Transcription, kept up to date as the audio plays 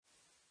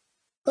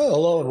Well,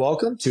 hello and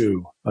welcome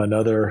to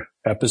another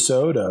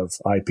episode of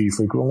IP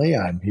Frequently.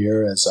 I'm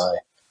here as I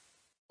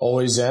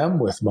always am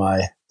with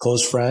my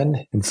close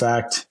friend. In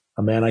fact,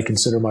 a man I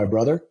consider my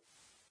brother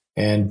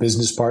and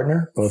business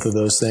partner, both of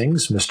those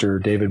things,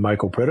 Mr. David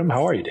Michael Pridham.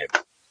 How are you, David?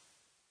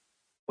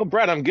 Well,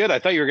 Brad, I'm good. I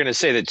thought you were going to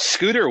say that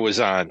Scooter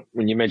was on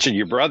when you mentioned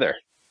your brother.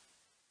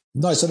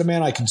 No, I said a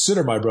man I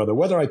consider my brother.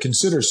 Whether I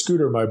consider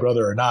Scooter my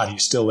brother or not, he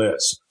still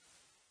is.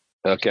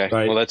 Okay.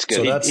 Right? Well, that's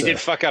good. So he did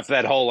fuck up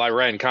that whole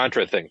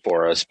Iran-Contra thing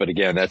for us. But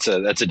again, that's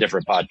a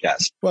different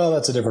podcast. Well,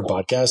 that's a different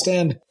podcast.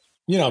 And,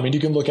 you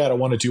can look at it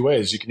one of two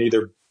ways. You can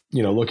either,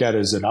 look at it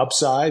as an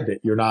upside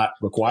that you're not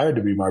required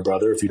to be my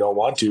brother if you don't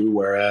want to.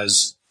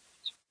 Whereas,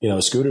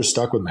 Scooter's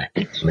stuck with me.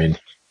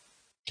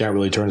 Can't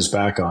really turn his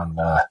back on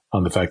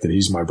the fact that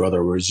he's my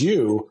brother. Whereas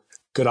you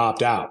could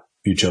opt out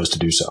if you chose to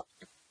do so.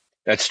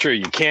 That's true.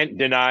 You can't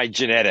deny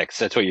genetics.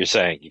 That's what you're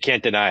saying. You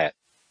can't deny it.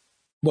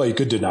 Well, you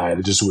could deny it.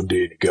 It just wouldn't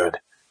do any good.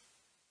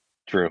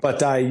 True.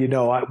 But,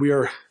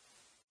 we're,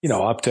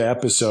 up to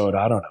episode,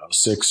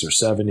 6 or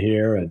 7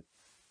 here and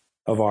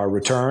of our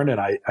return. And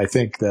I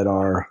think that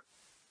our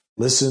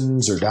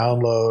listens or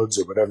downloads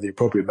or whatever the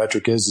appropriate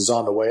metric is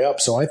on the way up.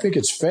 So I think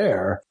it's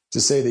fair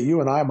to say that you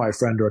and I, my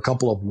friend, are a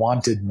couple of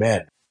wanted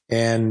men.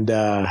 And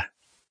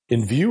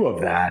in view of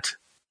that,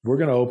 we're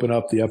going to open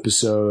up the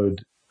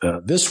episode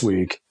this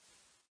week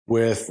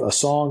with a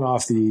song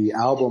off the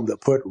album that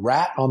put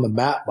Rat on the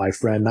map, my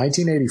friend,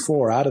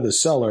 1984, Out of the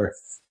Cellar.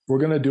 We're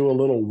going to do a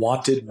little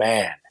Wanted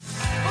Man.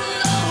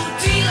 Hello,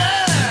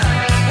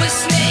 dealer, with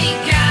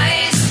snake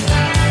eyes.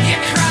 You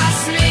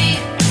cross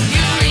me,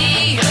 you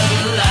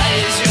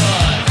realize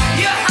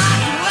you're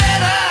hot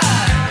weather,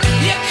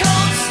 you're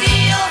cold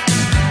steel.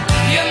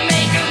 You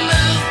make a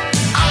move,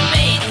 I'll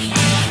make you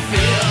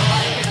feel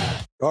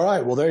like All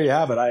right, well, there you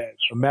have it. I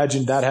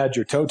imagine that had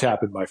your toe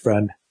tapping, my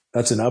friend.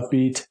 That's an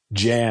upbeat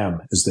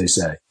jam, as they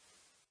say.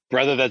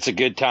 Brother, that's a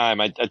good time.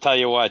 I tell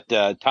you what,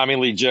 Tommy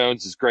Lee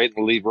Jones is great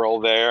in the lead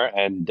role there.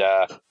 And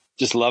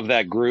just love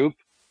that group.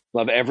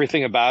 Love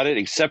everything about it,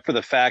 except for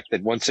the fact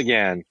that, once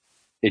again,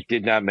 it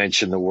did not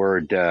mention the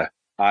word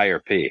I or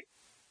P.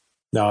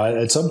 Now,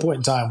 at some point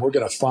in time, we're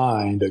going to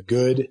find a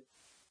good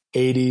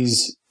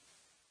 80s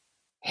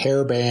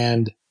hair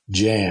band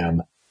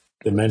jam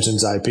that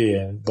mentions IP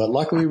in. But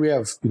luckily, we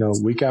have,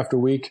 week after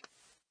week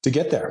to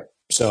get there.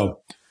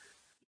 So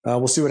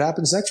we'll see what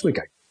happens next week.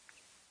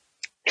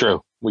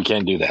 True. We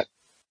can do that.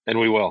 And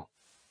we will.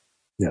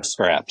 Yes.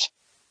 Perhaps.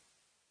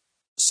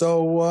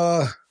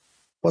 So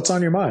what's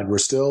on your mind? We're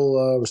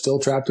still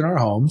trapped in our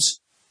homes.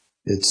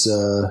 It's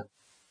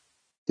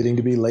getting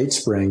to be late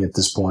spring at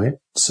this point.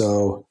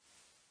 So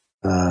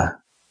not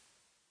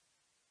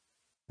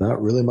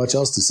really much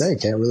else to say.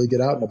 Can't really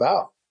get out and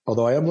about.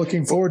 Although I am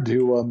looking forward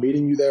to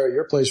meeting you there at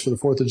your place for the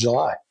 4th of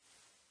July.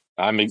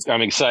 I'm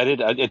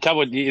excited. I tell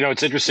what,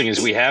 what's interesting is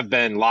we have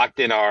been locked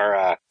in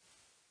our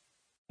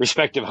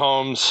respective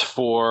homes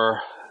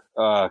for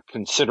a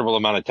considerable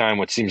amount of time,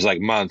 what seems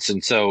like months.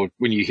 And so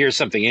when you hear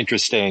something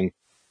interesting,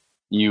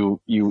 you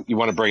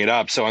want to bring it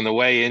up. So on the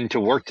way into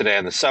work today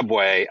on the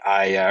subway,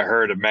 I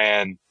heard a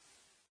man,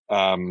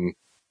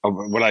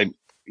 what I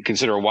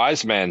consider a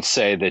wise man,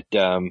 say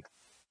that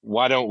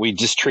why don't we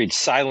just treat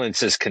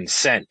silence as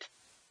consent?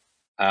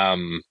 Have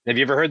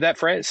you ever heard that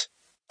phrase?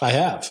 I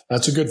have.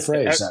 That's a good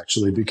phrase,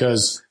 actually,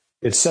 because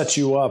it sets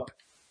you up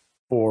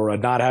for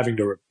not having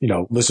to,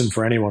 listen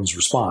for anyone's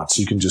response.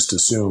 You can just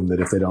assume that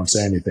if they don't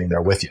say anything,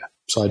 they're with you.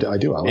 So I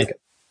do. I like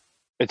it.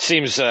 It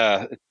seems,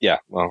 yeah.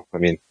 Well,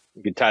 you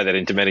can tie that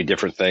into many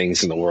different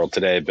things in the world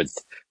today. But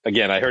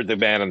again, I heard the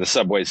man on the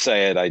subway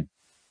say it. I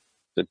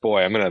said,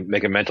 boy, I'm going to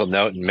make a mental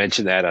note and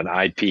mention that on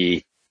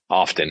IP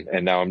often.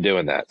 And now I'm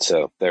doing that.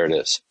 So there it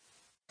is.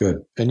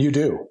 Good. And you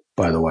do,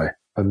 by the way.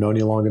 I've known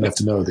you long enough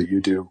to know that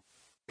you do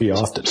pee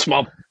often.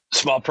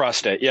 Small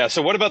prostate. Yeah.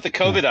 So what about the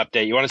COVID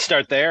update? You want to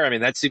start there?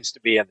 That seems to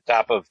be at the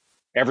top of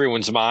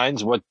everyone's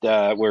minds. What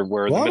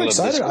we're in the middle of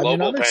this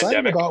global I'm excited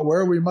pandemic. about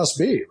where we must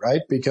be,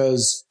 right?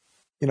 Because,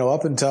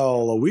 up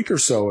until a week or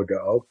so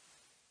ago,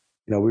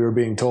 we were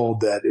being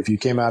told that if you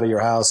came out of your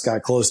house,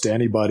 got close to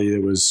anybody,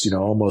 it was,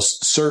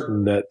 almost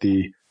certain that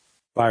the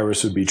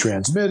virus would be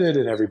transmitted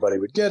and everybody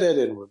would get it.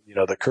 And,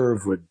 the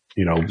curve would,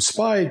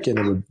 spike and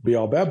it would be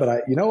all bad. But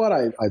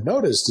I've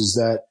noticed is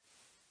that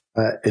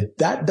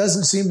that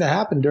doesn't seem to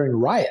happen during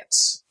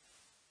riots.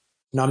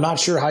 Now, I'm not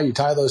sure how you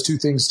tie those two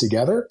things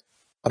together.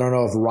 I don't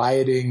know if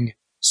rioting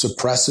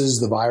suppresses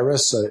the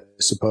virus. I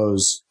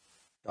suppose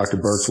Dr.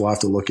 Birx will have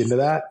to look into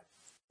that.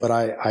 But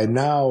I'm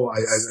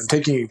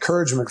taking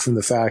encouragement from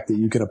the fact that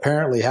you can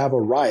apparently have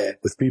a riot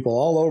with people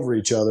all over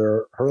each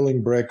other,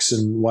 hurling bricks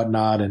and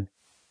whatnot and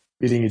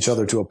beating each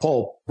other to a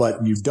pulp,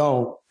 but you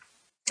don't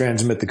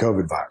transmit the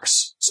COVID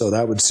virus. So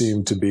that would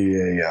seem to be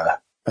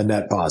a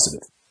net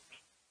positive.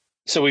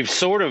 So we've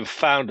sort of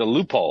found a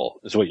loophole,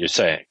 is what you're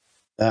saying.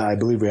 I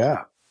believe we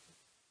have.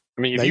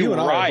 If now, you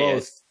and riot,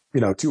 I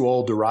are both, too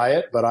old to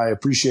riot, but I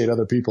appreciate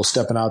other people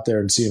stepping out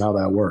there and seeing how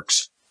that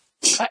works.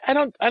 I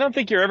don't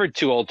think you're ever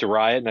too old to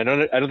riot, and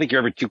I don't think you're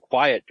ever too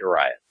quiet to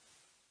riot.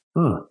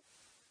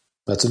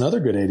 That's another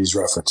good 80s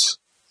reference.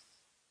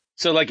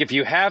 So, like, if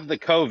you have the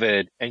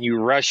COVID and you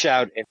rush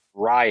out and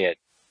riot,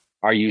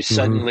 are you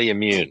suddenly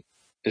immune?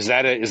 Is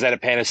that a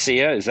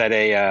panacea? Is that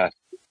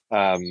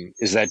going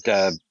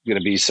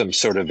to be some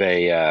sort of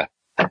a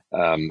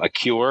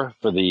cure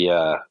for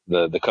the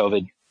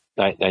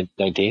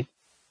COVID-19?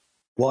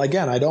 Well,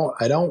 again, I don't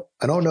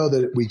know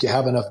that we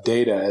have enough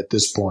data at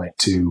this point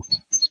to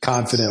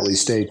confidently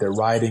state that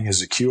rioting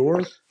is a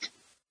cure,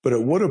 but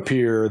it would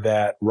appear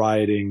that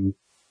rioting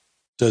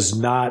does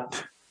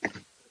not,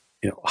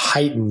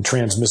 heighten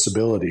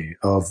transmissibility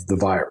of the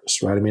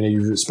virus, right? I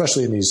mean,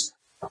 especially in these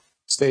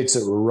states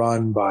that were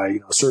run by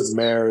certain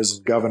mayors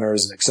and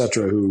governors and et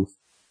cetera, who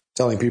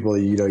telling people,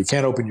 you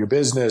can't open your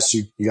business.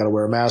 You got to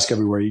wear a mask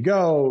everywhere you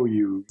go.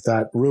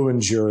 That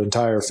ruins your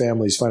entire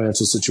family's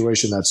financial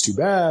situation. That's too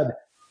bad.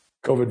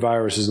 COVID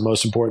virus is the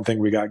most important thing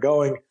we got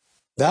going.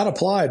 That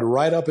applied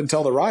right up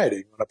until the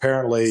rioting, when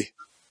apparently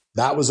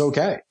that was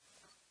okay.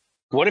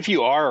 What if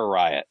you are a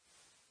riot?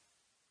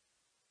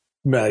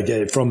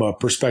 From a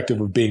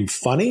perspective of being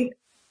funny,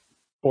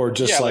 or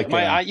just like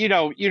my aunt,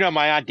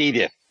 my Aunt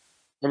Edith.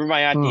 Remember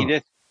my Aunt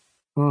Edith?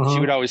 She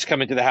would always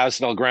come into the house,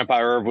 and old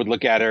Grandpa Irv would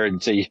look at her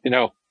and say,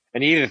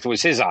 and Edith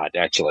was his aunt,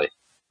 actually.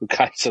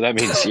 Okay, so that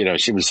means,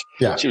 she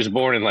was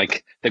born in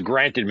like the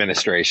Grant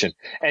administration,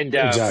 and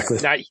exactly.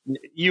 Not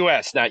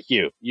U.S., not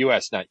you.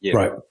 U.S., not you.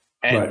 Right.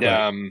 And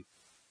right.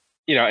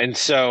 And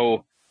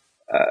so,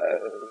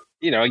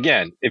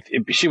 again,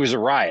 if she was a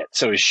riot,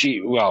 so is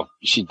she? Well,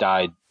 she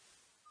died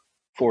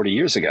 40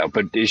 years ago,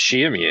 but is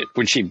she immune?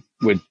 Was she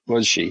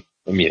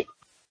immune?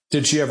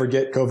 Did she ever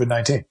get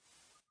COVID-19?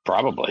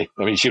 Probably.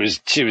 I mean, she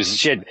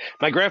had,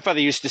 my grandfather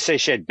used to say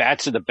she had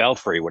bats in the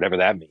belfry, whatever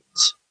that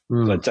means.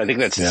 But I think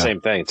that's the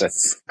same thing. It's a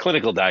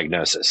clinical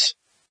diagnosis.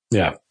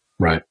 Yeah.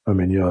 Right. I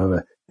mean,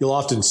 you'll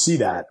often see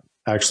that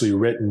actually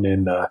written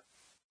in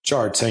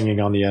charts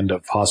hanging on the end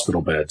of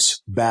hospital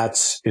beds.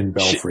 Bats in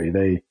belfry.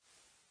 They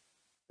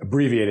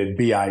abbreviated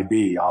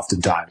BIB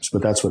oftentimes,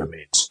 but that's what it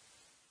means.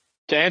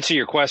 To answer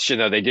your question,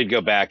 though, they did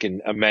go back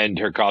and amend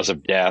her cause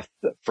of death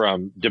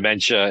from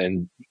dementia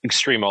and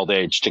extreme old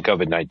age to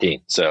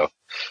COVID-19. So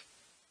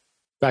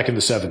back in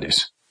the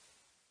 70s.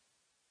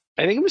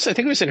 I think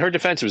it was in her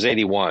defense, it was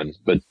 81,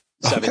 but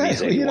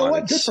 70s, 81. You know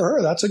what? Good for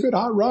her. That's a good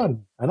hot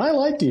run. And I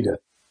liked Edith.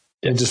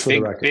 And just for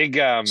the record.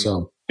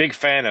 Big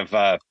fan of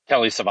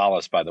Telly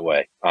Savalas, by the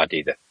way, Aunt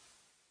Edith.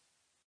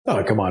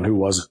 Oh, come on. Who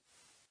wasn't?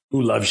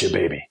 Who loves you,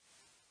 baby?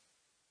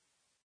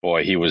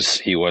 Boy, he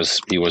was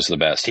the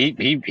best. He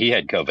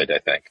had COVID, I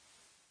think.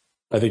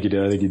 I think he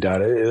did. I think he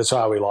died. That's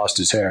how he lost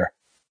his hair.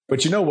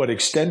 But what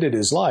extended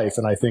his life,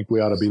 and I think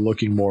we ought to be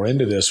looking more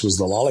into this, was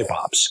the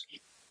lollipops.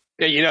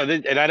 Yeah,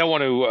 and I don't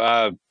want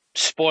to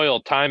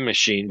spoil Time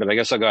Machine, but I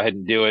guess I'll go ahead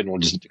and do it, and we'll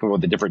just come up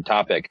with a different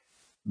topic.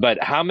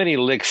 But how many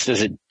licks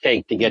does it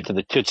take to get to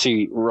the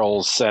Tootsie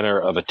Roll center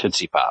of a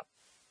Tootsie Pop?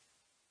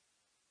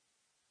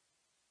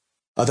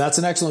 That's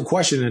an excellent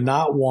question, and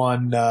not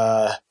one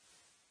that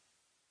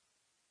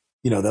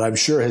I'm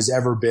sure has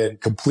ever been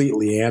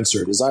completely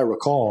answered. As I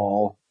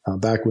recall,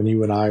 back when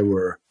you and I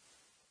were,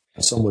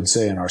 some would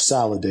say in our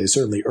salad days,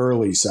 certainly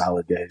early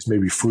salad days,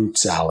 maybe fruit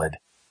salad.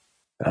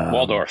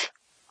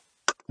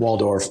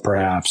 Waldorf,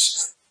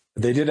 perhaps.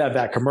 They did have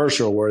that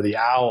commercial where the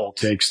owl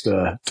takes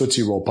the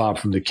Tootsie Roll Pop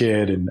from the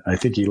kid, and I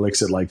think he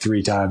licks it like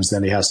 3 times,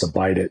 then he has to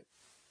bite it.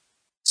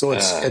 So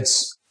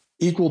it's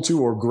equal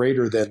to or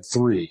greater than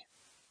 3.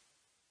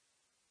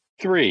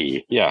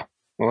 3, yeah.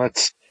 Well,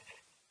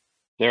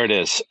 there it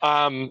is.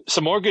 Some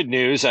more good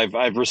news.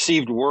 I've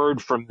received word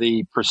from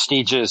the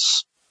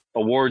prestigious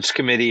awards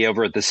committee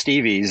over at the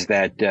Stevies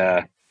that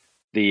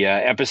the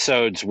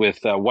episodes with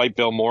White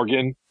Bill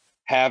Morgan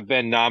have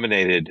been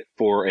nominated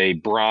for a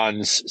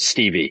bronze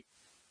Stevie.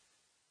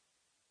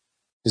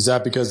 Is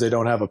that because they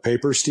don't have a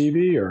paper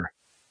Stevie or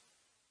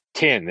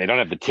tin? They don't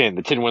have the tin.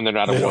 The tin one they're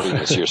not awarding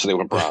this year, so they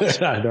went bronze.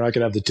 They're not going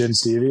to have the tin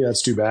Stevie.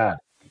 That's too bad.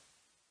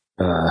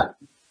 But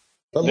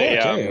look,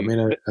 I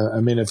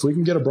mean, if we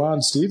can get a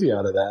bronze Stevie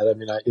out of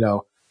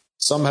that,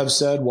 some have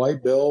said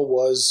White Bill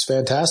was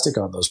fantastic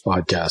on those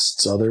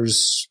podcasts.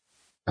 Others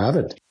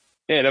haven't.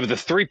 Yeah, and of the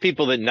 3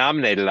 people that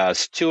nominated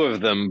us, 2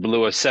 of them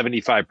blew a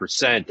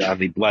 75% on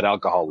the blood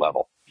alcohol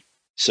level.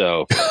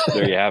 So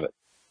there you have it.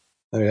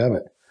 There you have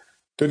it.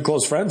 Good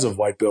close friends of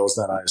White Bill's,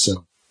 then, I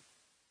assume.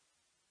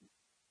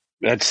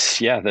 That's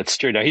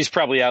true. Now he's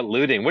probably out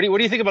looting. What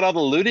do you think about all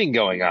the looting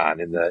going on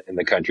in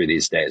the country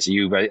these days?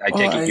 I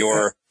take it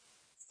you're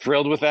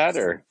thrilled with that,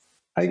 or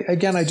I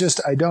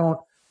don't.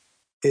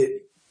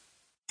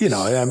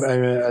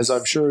 As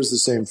I'm sure is the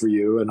same for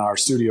you and our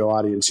studio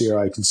audience here,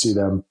 I can see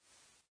them,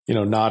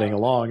 nodding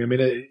along. I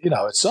mean,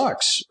 it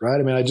sucks, right?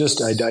 I mean, I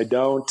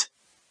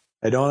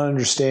don't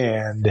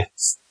understand,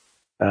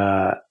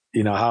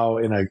 how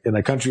in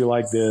a country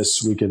like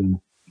this we can,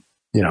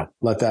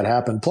 let that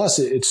happen. Plus,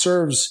 it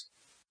serves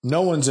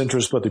no one's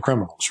interest but the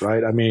criminals,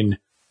 right? I mean,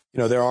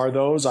 there are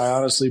those, I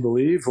honestly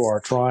believe, who are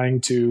trying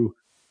to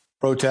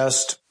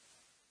protest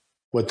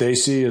what they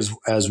see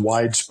as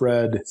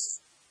widespread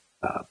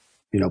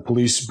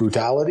police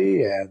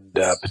brutality and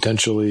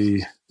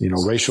potentially,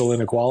 racial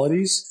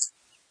inequalities.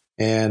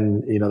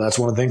 And, that's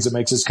one of the things that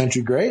makes this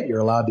country great. You're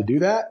allowed to do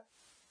that.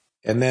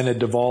 And then it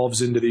devolves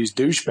into these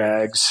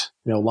douchebags,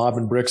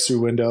 lobbing bricks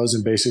through windows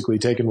and basically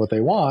taking what they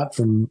want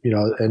from,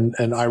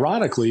 and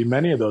ironically,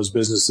 many of those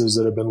businesses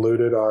that have been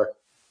looted are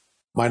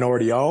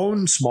minority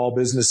owned, small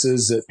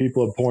businesses that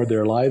people have poured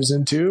their lives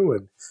into.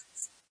 And,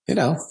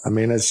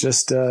 it's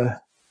just,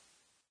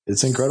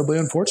 it's incredibly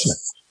unfortunate.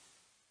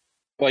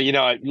 Well,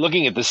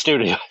 looking at the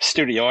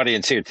studio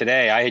audience here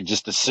today, I had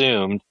just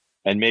assumed,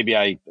 and maybe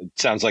it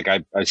sounds like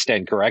I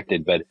stand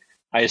corrected, but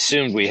I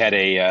assumed we had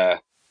a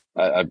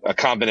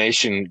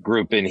combination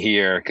group in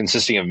here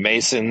consisting of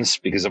Masons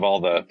because of all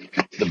the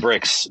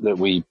bricks that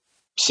we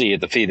see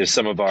at the feet of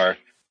some of our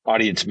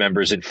audience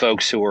members, and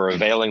folks who are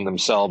availing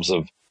themselves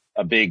of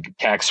a big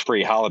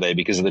tax-free holiday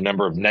because of the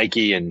number of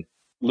Nike and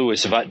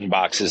Louis Vuitton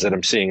boxes that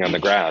I'm seeing on the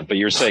ground. But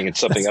you're saying it's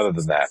something other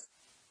than that.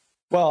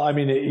 Well,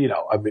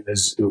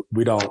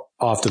 we don't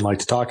often like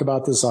to talk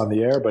about this on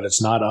the air, but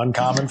it's not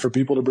uncommon for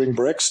people to bring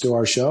bricks to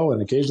our show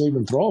and occasionally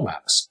even throw them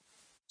at us.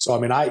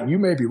 So, you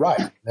may be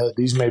right.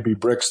 These may be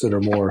bricks that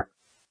are more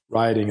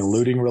rioting and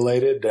looting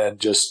related than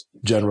just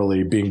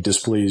generally being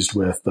displeased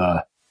with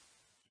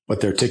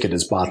what their ticket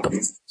has bought them.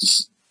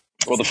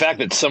 Well, the fact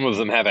that some of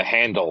them have a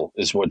handle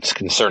is what's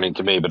concerning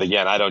to me. But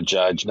again, I don't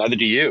judge. Neither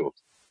do you,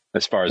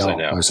 as far as I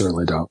know. I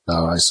certainly don't.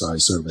 No, I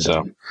certainly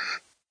don't.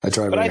 I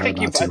try. But I think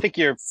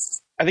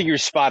you're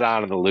spot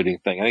on the looting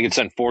thing. I think it's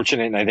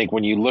unfortunate, and I think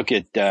when you look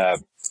at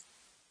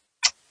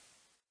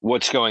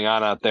what's going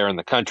on out there in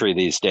the country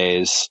these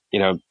days,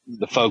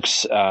 the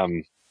folks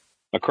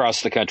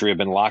across the country have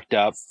been locked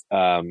up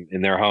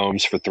in their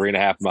homes for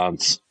 3.5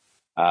 months.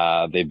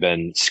 They've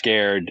been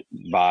scared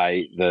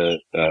by the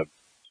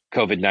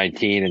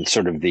COVID-19 and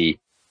sort of the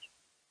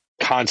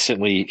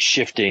constantly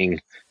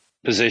shifting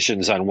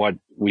positions on what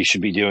we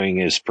should be doing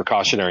as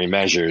precautionary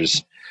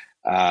measures.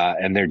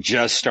 And they're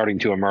just starting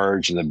to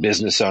emerge, and the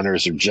business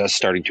owners are just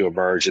starting to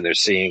emerge, and they're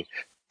seeing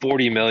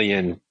 40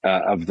 million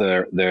of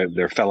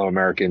their fellow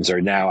Americans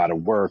are now out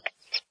of work.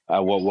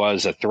 What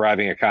was a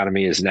thriving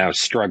economy is now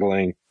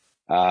struggling.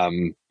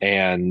 And,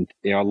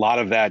 a lot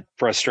of that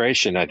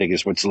frustration, I think,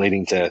 is what's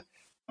leading to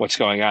what's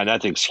going on.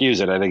 Not to excuse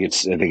it. I think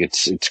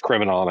it's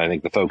criminal. And I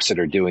think the folks that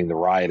are doing the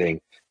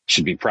rioting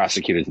should be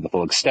prosecuted to the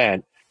full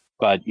extent.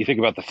 But you think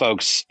about the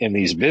folks in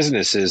these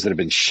businesses that have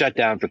been shut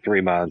down for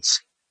 3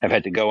 months, have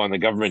had to go on the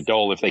government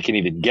dole if they can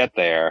even get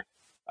there,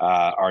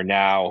 are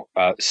now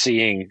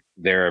seeing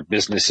their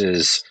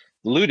businesses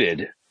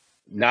looted,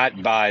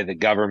 not by the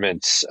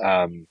government's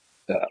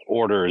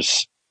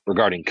orders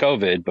regarding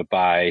COVID, but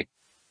by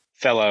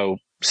fellow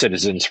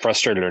citizens,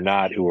 frustrated or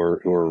not, who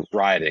are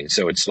rioting.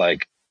 So it's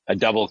like a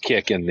double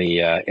kick in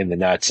the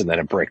nuts and then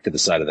a brick to the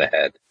side of the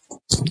head.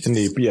 In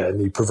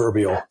the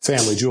proverbial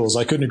family jewels.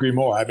 I couldn't agree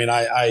more. I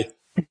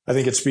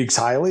think it speaks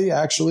highly,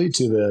 actually,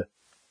 to the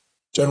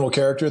general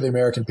character of the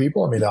American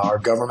people. Our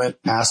government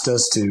asked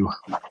us to,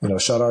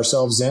 shut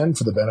ourselves in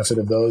for the benefit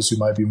of those who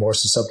might be more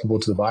susceptible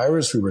to the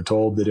virus. We were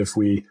told that if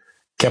we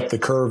kept the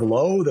curve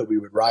low, that we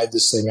would ride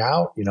this thing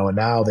out, and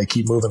now they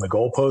keep moving the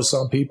goalposts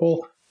on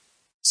people,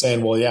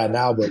 saying, well, yeah,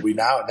 now we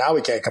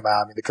can't come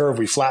out. The curve,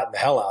 we flattened the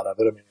hell out of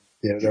it.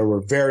 There were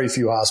very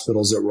few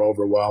hospitals that were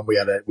overwhelmed. We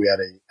had a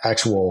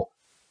actual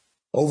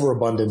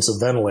overabundance of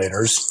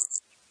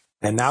ventilators.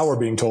 And now we're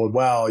being told,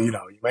 well, you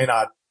may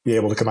not be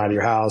able to come out of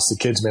your house. The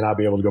kids may not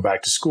be able to go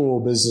back to school.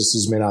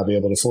 Businesses may not be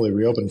able to fully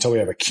reopen until we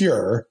have a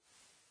cure,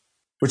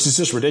 which is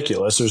just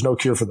ridiculous. There's no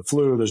cure for the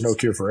flu. There's no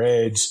cure for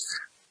AIDS.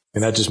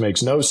 And that just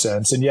makes no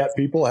sense. And yet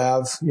people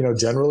have,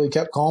 generally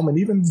kept calm. And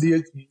even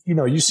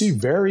you see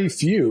very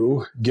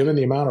few, given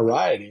the amount of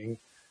rioting,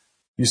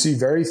 you see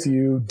very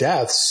few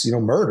deaths,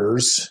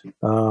 murders,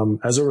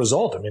 as a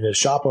result. The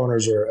shop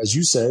owners are, as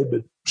you say,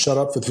 but shut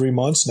up for 3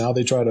 months. Now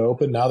they try to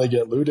open. Now they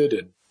get looted.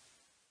 And,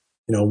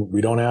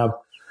 we don't have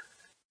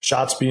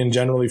shots being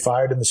generally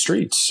fired in the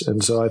streets.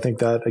 And so I think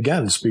that,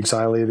 again, speaks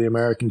highly of the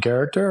American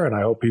character. And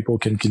I hope people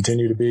can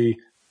continue to be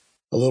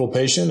a little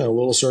patient and a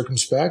little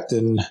circumspect.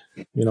 And,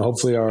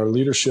 hopefully our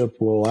leadership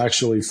will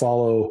actually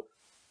follow,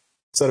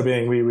 instead of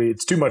being,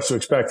 it's too much to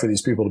expect for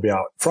these people to be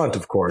out front,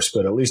 of course,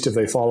 but at least if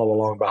they follow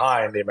along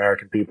behind the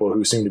American people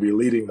who seem to be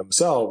leading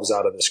themselves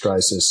out of this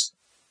crisis,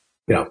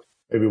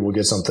 maybe we'll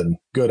get something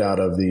good out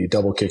of the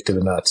double kick to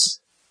the nuts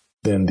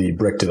than the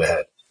brick to the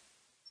head.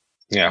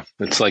 Yeah,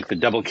 it's like the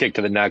double kick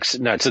to the nuts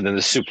and then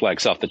the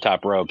suplex off the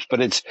top ropes.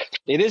 But it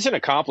is an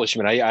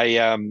accomplishment.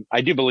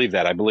 I do believe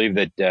that. I believe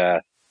that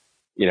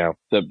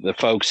the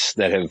folks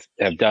that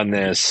have done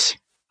this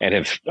and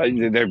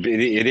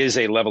it is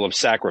a level of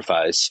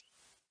sacrifice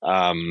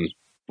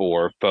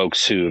for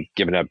folks who've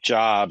given up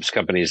jobs,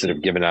 companies that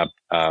have given up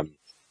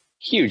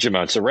huge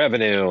amounts of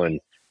revenue,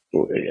 and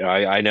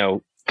I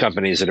know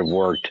companies that have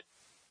worked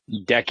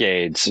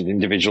decades, and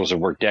individuals have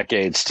worked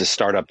decades to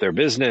start up their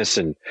business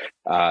and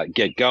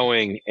get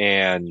going,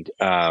 and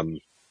now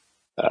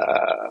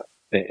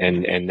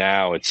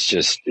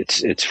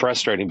it's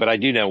frustrating. But I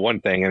do know one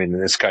thing. In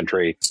this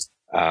country,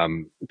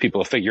 people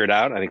will figure it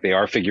out. I think they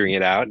are figuring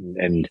it out.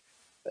 And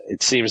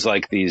it seems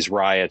like these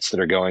riots that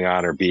are going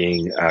on are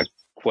being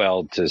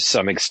quelled to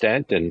some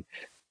extent. And,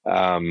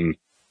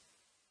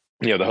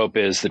 the hope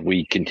is that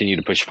we continue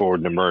to push forward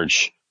and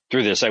emerge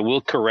through this. I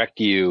will correct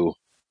you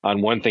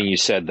on one thing you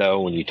said,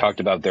 though, when you talked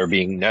about there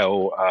being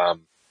no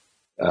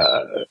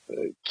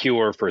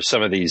cure for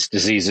some of these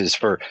diseases.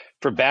 For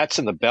bats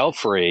in the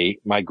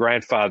belfry, my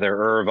grandfather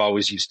Irv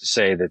always used to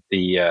say that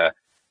the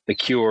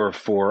cure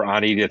for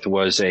Aunt Edith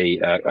was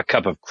a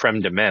cup of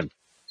creme de menthe,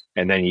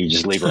 and then you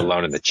just leave her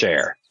alone in the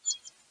chair.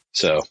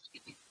 So,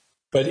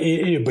 but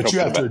you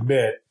have to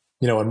admit,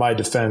 in my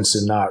defense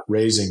in not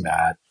raising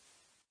that,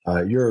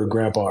 your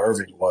grandpa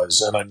Irving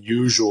was an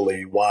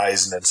unusually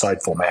wise and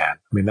insightful man.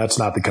 I mean, that's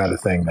not the kind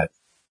of thing that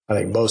I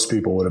think most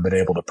people would have been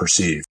able to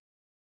perceive.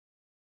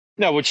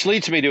 No, which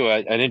leads me to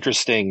an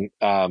interesting,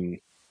 it's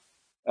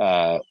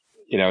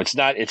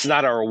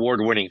not our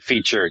award-winning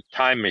feature,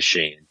 Time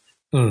Machine,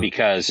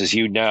 because as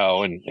you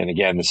know, and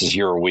again, this is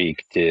your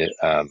week to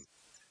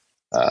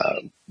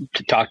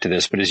talk to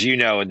this, but as you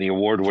know, in the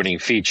award-winning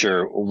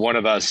feature, one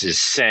of us is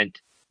sent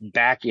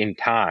back in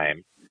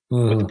time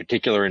with a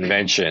particular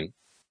invention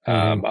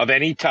of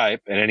any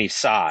type and any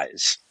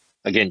size.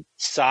 Again,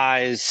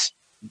 size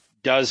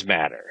does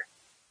matter,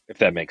 if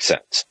that makes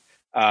sense.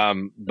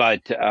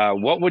 But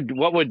what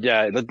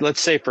would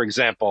let's say, for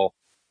example,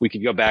 we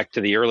could go back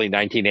to the early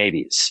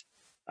 1980s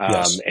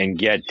and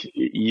get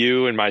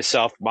you and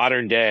myself,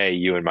 modern day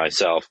you and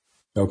myself,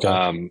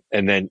 and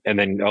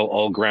then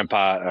old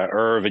Grandpa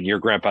Irv and your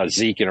Grandpa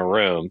Zeke in a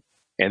room,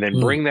 and then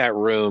bring that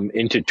room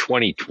into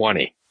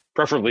 2020,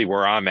 preferably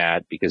where I'm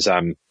at, because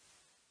I'm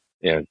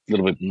a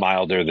little bit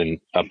milder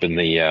than up in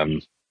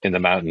the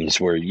mountains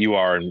where you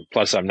are, and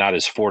plus I'm not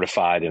as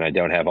fortified and I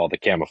don't have all the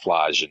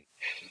camouflage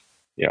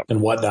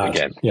and whatnot.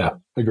 Again, yeah,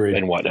 agreed.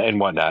 And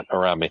whatnot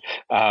around me.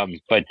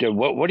 But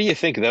what do you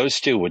think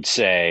those two would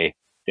say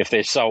if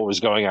they saw what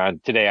was going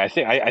on today?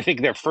 I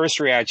think their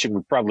first reaction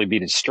would probably be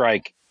to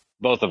strike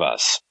both of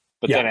us.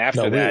 But then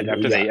after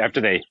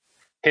they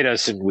hit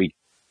us and we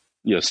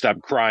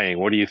stop crying,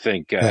 what do you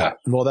think? I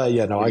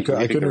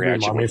couldn't agree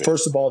more. I mean,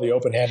 first of all, the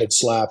open-handed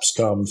slaps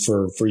come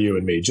for you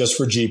and me, just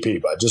for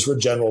GP, but just for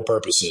general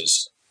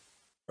purposes.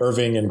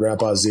 Irving and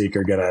Grandpa Zeke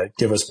are going to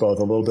give us both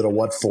a little bit of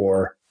what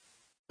for,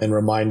 and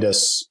remind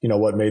us,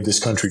 what made this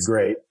country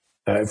great.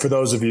 For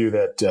those of you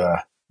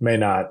that may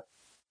not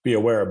be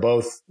aware,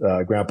 both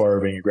Grandpa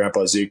Irving and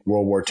Grandpa Zeke,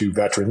 World War II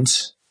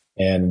veterans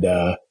and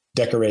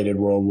decorated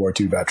World War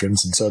II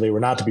veterans, and so they were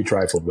not to be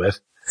trifled with.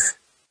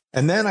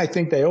 And then I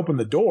think they open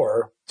the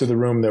door to the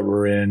room that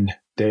we're in,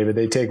 David.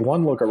 They take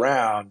one look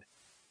around,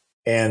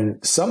 and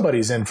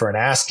somebody's in for an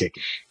ass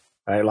kicking.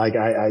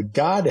 I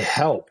God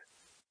help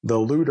the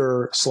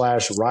looter /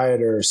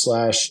 riotor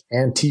 /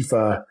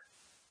 Antifa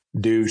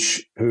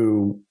douche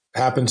who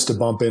happens to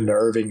bump into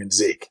Irving and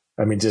Zeke.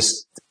 I mean,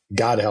 just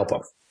God help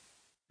them.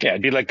 Yeah,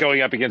 it'd be like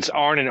going up against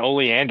Arn and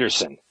Ole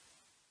Anderson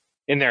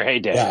in their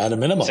heyday. Yeah, at a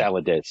minimum.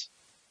 Salad days.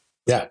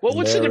 Yeah. Well,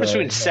 what's the difference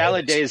between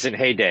salad days and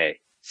heyday?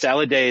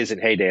 Salad days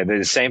and heyday, are they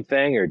the same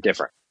thing or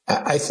different?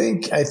 I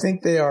think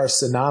they are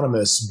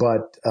synonymous,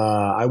 but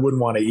I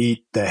wouldn't want to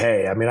eat the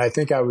hay. I mean, I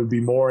think I would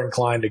be more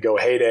inclined to go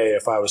heyday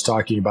if I was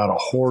talking about a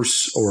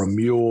horse or a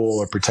mule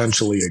or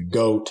potentially a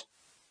goat.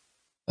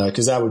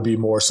 Because that would be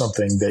more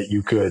something that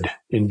you could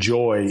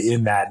enjoy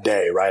in that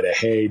day, right? A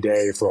hay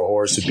day for a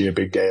horse would be a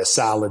big day. A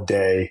salad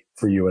day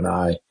for you and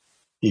I,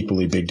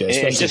 equally big day.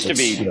 Especially just to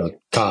be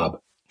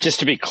Cobb. Just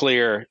to be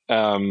clear,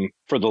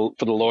 for the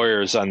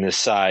lawyers on this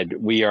side,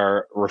 we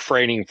are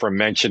refraining from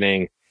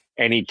mentioning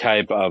any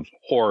type of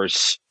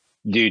horse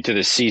due to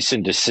the cease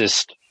and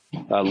desist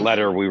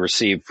letter we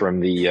received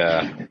from the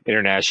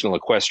International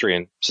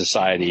Equestrian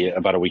Society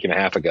about a week and a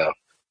half ago.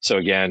 So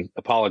again,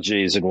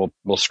 apologies, and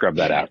we'll scrub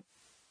that out.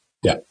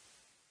 Yeah.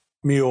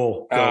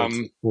 Mule,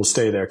 we'll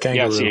stay there.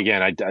 Kangaroo. Yeah, see,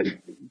 again,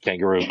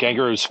 kangaroo.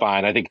 Kangaroo's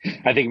fine. I think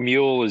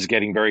mule is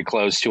getting very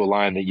close to a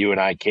line that you and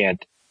I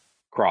can't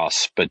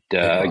cross. But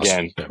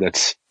again,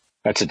 that's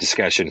a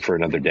discussion for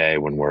another day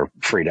when we're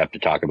freed up to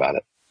talk about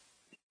it.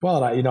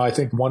 Well, I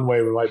think one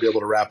way we might be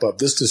able to wrap up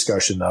this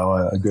discussion,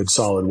 though, a good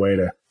solid way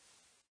to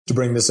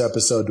bring this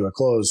episode to a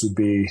close would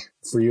be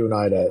for you and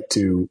I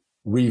to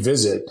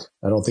revisit.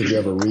 I don't think we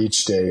ever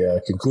reached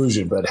a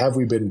conclusion, but have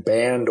we been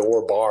banned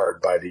or barred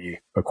by the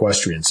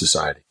Equestrian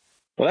Society?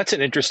 Well, that's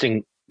an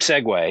interesting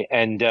segue.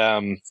 And,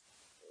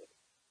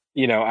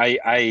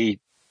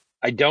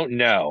 I don't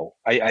know.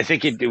 I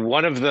think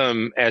one of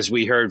them, as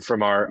we heard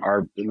from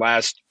our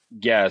last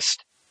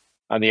guest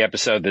on the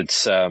episode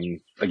that's,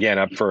 again,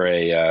 up for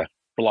a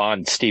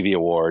Blonde Stevie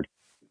Award,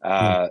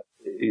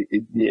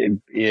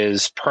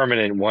 is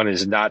permanent. One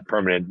is not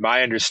permanent.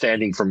 My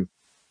understanding from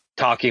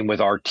talking with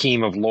our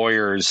team of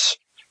lawyers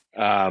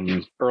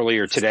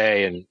earlier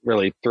today and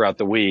really throughout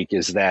the week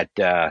is that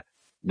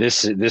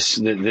this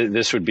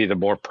would be the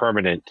more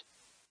permanent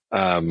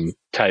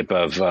type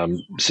of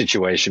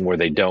situation where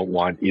they don't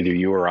want either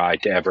you or I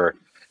to ever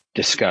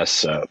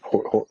discuss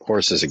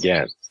horses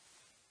again.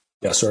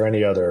 Yes, or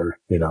any other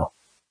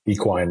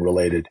equine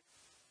related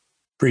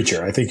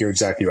Preacher, I think you're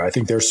exactly right. I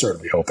think they're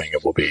certainly hoping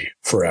it will be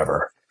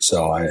forever.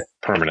 So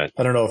Permanent.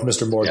 I don't know if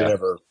Mr. Morgan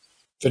ever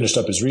finished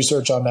up his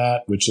research on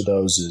that, which of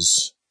those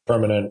is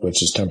permanent,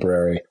 which is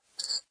temporary.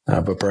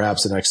 But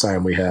perhaps the next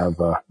time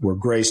we're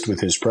graced with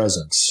his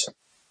presence,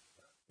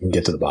 we can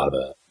get to the bottom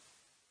of that.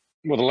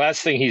 Well, the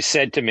last thing he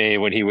said to me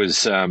when he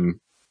was earlier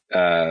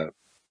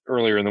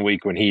in the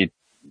week when he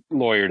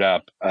lawyered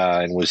up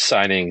and was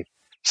signing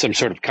some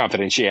sort of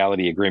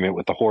confidentiality agreement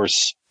with the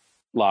horse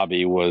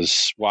lobby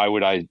was, why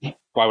would I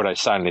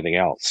sign anything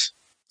else?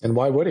 And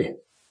why would he?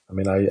 I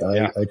mean,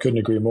 I couldn't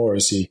agree more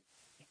as he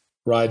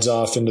rides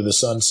off into the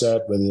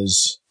sunset with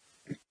his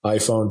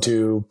iPhone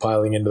 2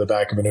 piling into the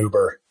back of an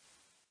Uber,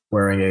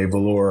 wearing a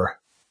velour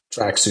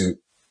tracksuit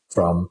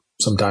from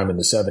sometime in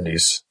the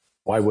 70s.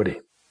 Why would he?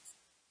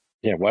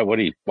 Yeah, why would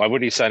he? Why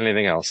would he sign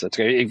anything else? That's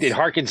great. It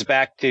harkens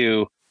back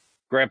to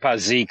Grandpa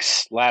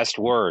Zeke's last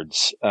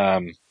words,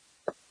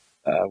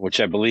 which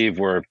I believe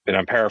were, and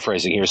I'm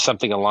paraphrasing here,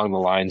 something along the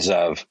lines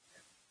of,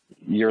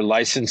 "You're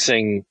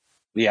licensing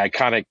the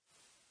iconic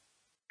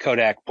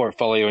Kodak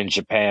portfolio in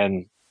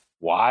Japan.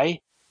 Why?"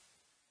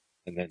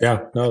 And then,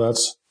 yeah, no,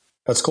 that's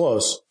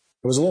close.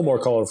 It was a little more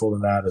colorful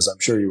than that, as I'm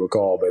sure you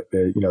recall. But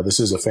this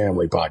is a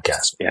family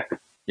podcast. Yeah.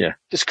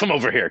 Just come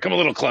over here. Come a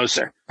little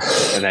closer.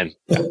 And then,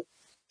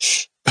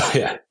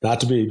 yeah,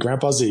 not to be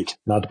Grandpa Zeke,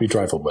 not to be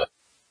trifled with.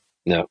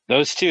 No,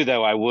 those two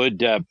though, I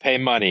would pay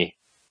money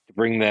to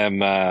bring them,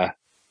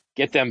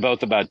 get them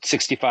both about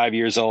 65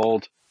 years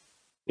old.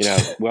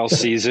 Well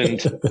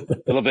seasoned,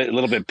 a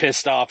little bit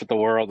pissed off at the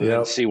world, and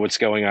then see what's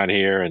going on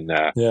here, and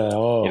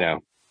all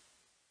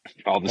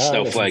the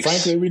snowflakes.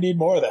 Frankly, we need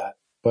more of that.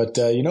 But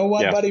you know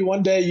what, buddy?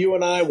 One day you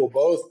and I will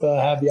both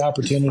have the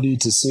opportunity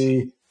to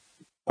see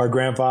our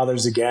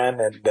grandfathers again,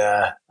 and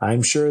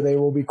I'm sure they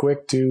will be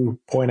quick to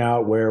point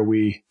out where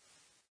we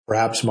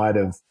perhaps might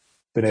have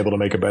been able to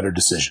make a better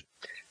decision.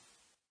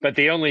 But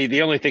the only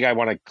thing I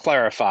want to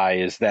clarify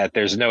is that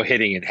there's no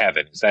hitting in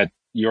heaven. Is that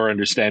your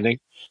understanding?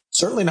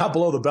 Certainly not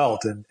below the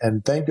belt,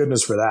 and thank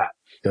goodness for that,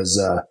 because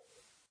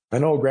I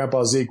know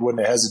Grandpa Zeke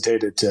wouldn't have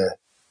hesitated to,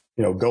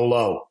 go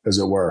low, as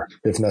it were,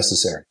 if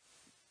necessary.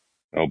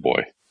 Oh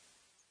boy.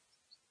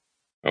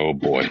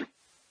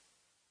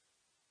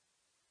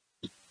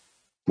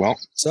 Well,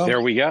 so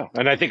there we go,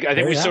 and I think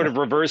we sort of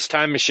reverse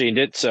time machined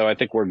it, so I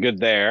think we're good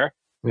there.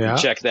 Yeah.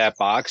 Check that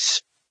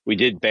box. We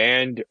did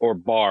banned or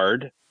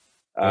barred.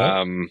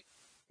 Yeah.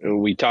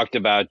 We talked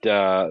about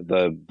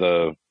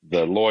the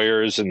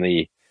lawyers and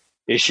the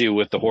issue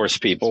with the horse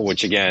people,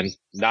 which again,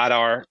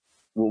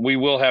 we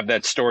will have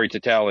that story to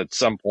tell at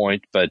some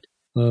point, but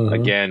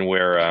again,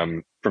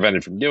 we're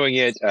prevented from doing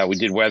it. We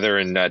did weather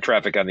and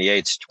traffic on the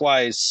 8s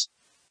twice.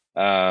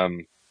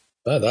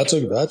 That's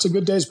a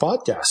good day's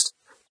podcast.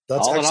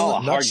 That's all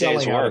excellent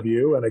nutselling out of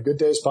you, and a good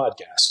day's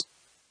podcast.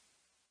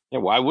 Yeah,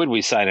 why would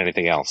we sign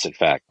anything else? In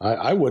fact,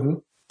 I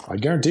wouldn't. I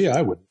guarantee you,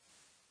 I wouldn't.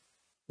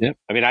 Yeah,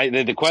 I mean,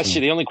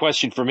 the only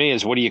question for me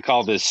is, what do you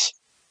call this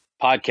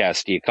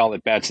podcast? Do you call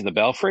it Bats in the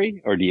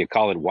Belfry, or do you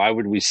call it Why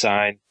Would We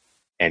Sign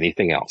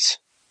Anything Else?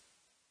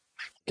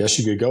 Guess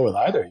you could go with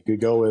either. You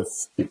could go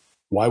with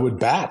Why Would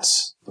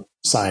Bats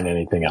Sign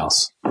Anything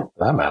Else? For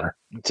that matter.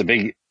 It's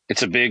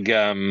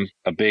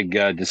a big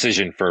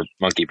decision for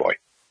Monkey Boy.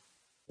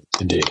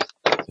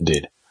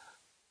 Indeed.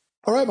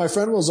 All right, my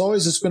friend. Well, as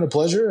always, it's been a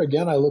pleasure.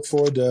 Again, I look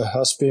forward to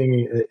us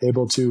being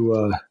able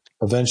to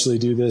eventually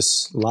do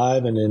this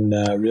live and in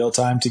real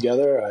time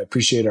together. I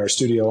appreciate our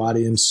studio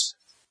audience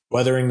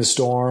weathering the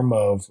storm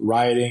of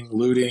rioting,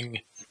 looting,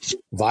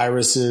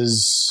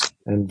 viruses,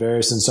 and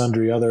various and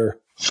sundry other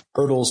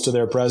hurdles to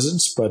their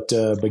presence, but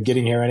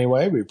getting here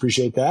anyway. We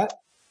appreciate that.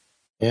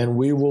 And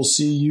we will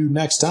see you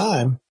next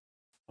time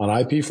on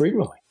IP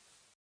Frequently.